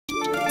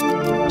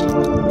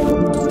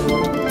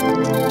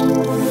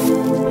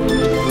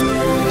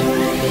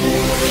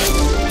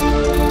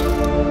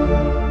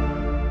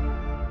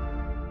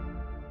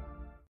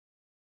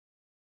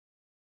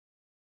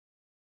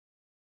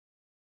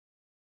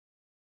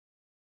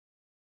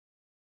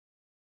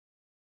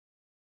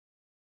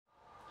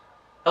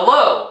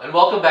Hello, and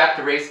welcome back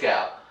to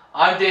RaceGOW.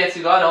 I'm Dan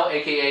Sugano,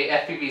 aka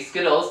FPV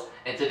Skittles,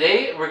 and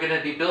today we're going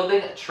to be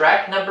building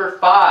track number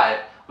 5,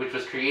 which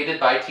was created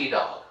by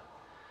TDOG.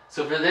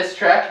 So for this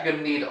track, you're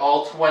going to need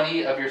all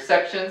 20 of your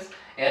sections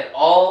and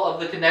all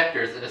of the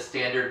connectors in a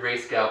standard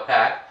RaceGOW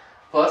pack,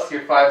 plus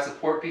your 5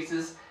 support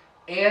pieces,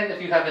 and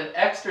if you have an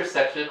extra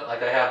section,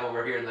 like I have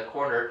over here in the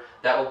corner,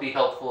 that will be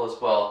helpful as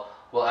well.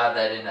 We'll add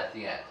that in at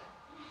the end.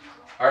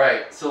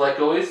 Alright, so like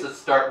always, let's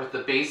start with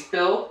the base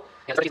build.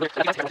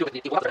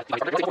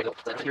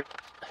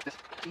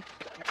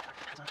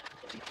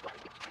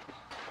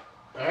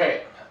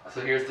 Alright,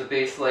 so here's the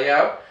base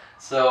layout.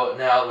 So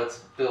now let's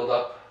build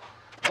up.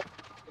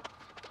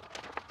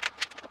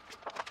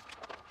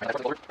 Now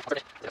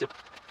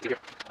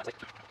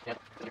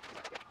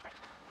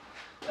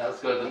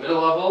let's go to the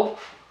middle level.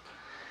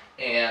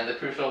 And the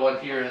crucial one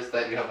here is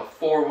that you have a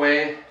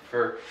 4-way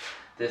for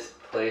this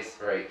place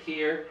right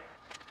here.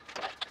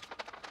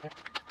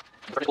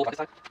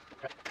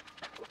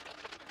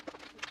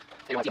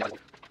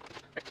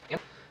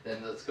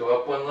 Then let's go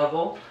up 1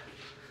 level.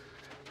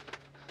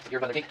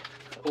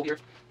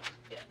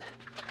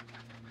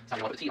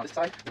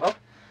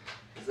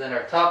 Then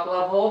our top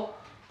level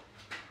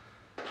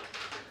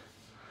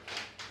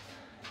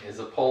is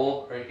a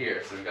pole right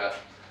here. So we've got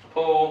a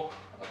pole,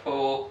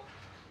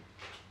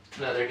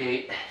 another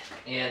gate,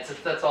 and since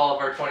that's all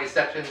of our 20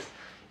 sections,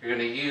 you're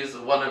going to use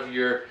one of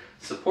your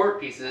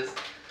support pieces.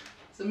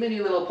 It's a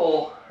mini little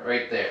pole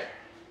right there.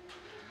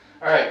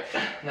 Alright,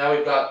 now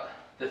we've got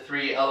the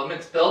 3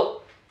 elements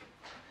built.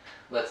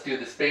 Let's do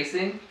the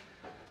spacing.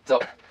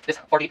 So this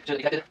 40 should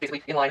be connected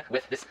basically in line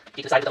with this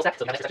each side of the double stack.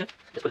 So the next section,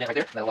 just put it in right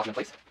there, and that'll lock it in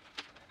place.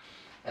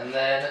 And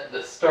then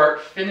the start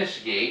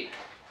finish gate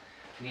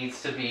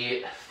needs to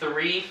be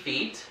 3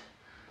 feet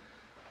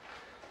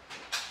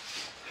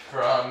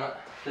from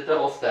the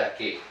double stack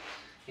gate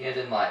and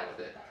in line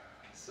with it.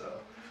 So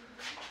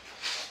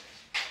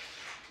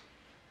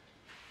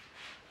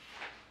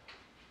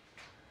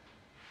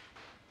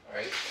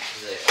right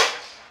there.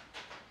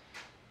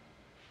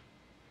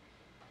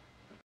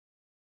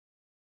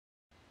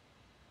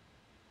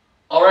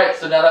 Alright,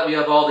 so now that we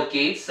have all the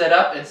gates set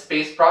up and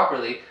spaced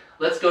properly,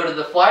 let's go to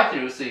the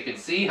fly-through so you can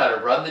see how to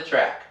run the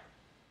track.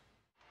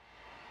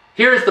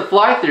 Here is the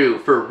fly-through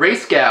for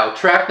RaceGOW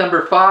track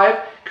number 5,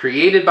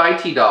 created by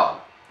TDOG.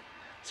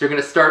 So you're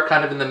going to start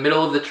kind of in the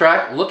middle of the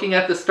track, looking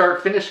at the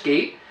start-finish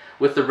gate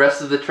with the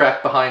rest of the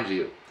track behind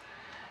you.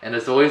 And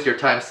as always, your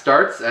time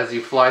starts as you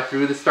fly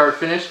through the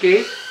start-finish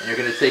gate, and you're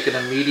going to take an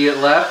immediate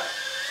left,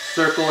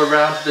 circle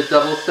around to the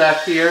double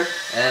stack here,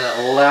 and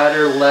a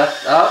ladder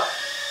left up,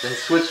 then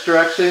switch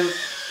directions,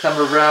 come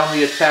around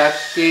the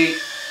attached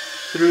gate,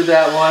 through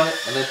that one,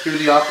 and then through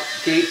the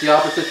gate the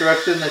opposite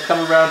direction, then come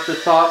around to the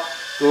top,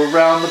 go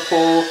around the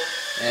pole,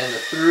 and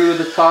through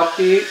the top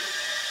gate,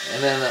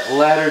 and then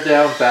ladder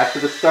down back to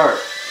the start,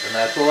 and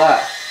that's a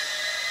lap.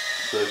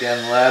 So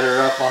again,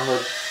 ladder up on the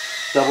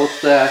double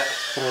stack,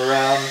 come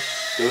around,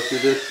 go through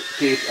this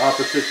gate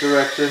opposite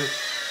direction,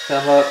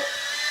 come up,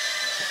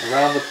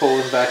 around the pole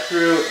and back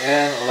through,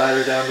 and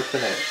ladder down to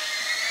finish.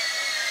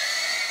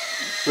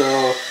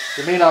 So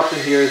the main option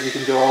here is you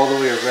can go all the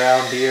way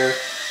around here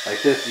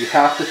like this. You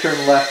have to turn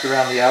left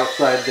around the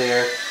outside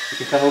there. You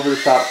can come over the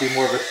top, do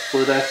more of a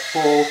split S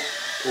pole,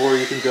 or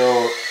you can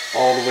go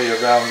all the way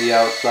around the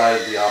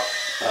outside of the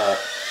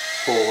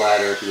pole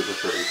ladder if you would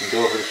prefer. You can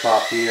go over the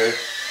top here,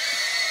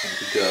 and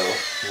you can go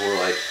more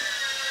like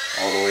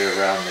all the way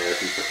around there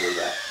if you prefer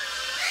that.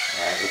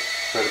 Alright, let's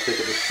try to pick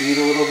up the speed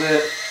a little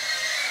bit.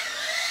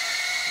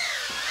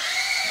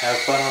 Have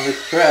fun on this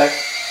track,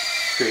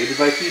 created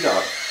by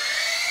TDOG.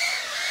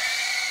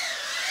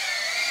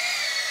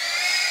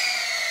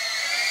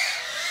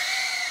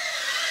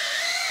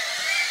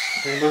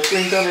 Rainbow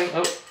screen coming.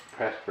 Oh,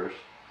 crash first.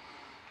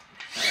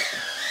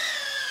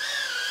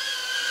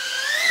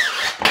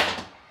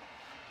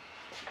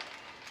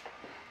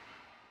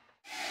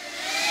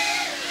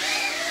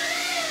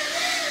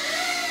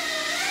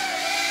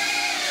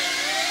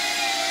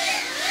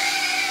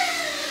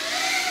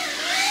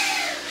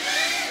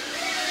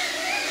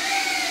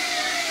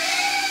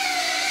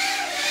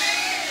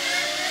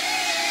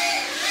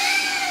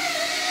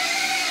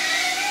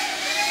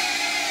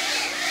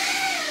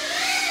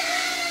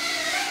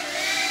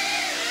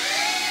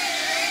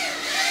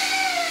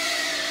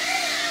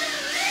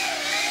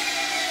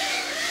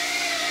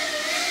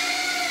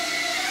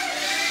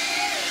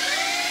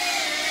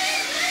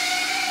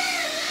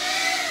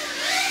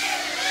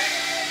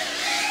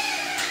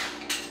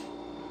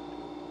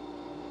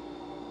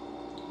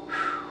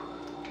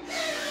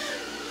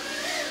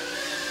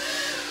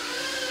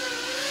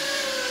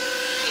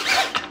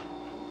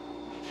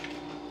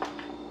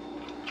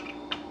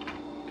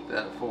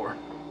 That at 4.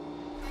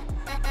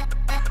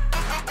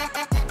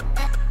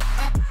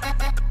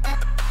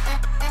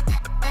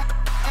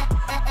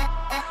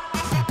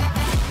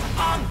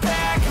 I'm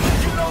back,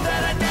 you know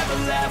that I never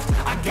left.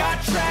 I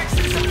got tracks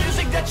and some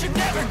music that you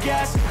never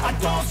guess. I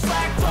don't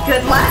slack.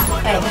 Good luck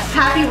and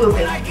happy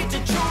whooping.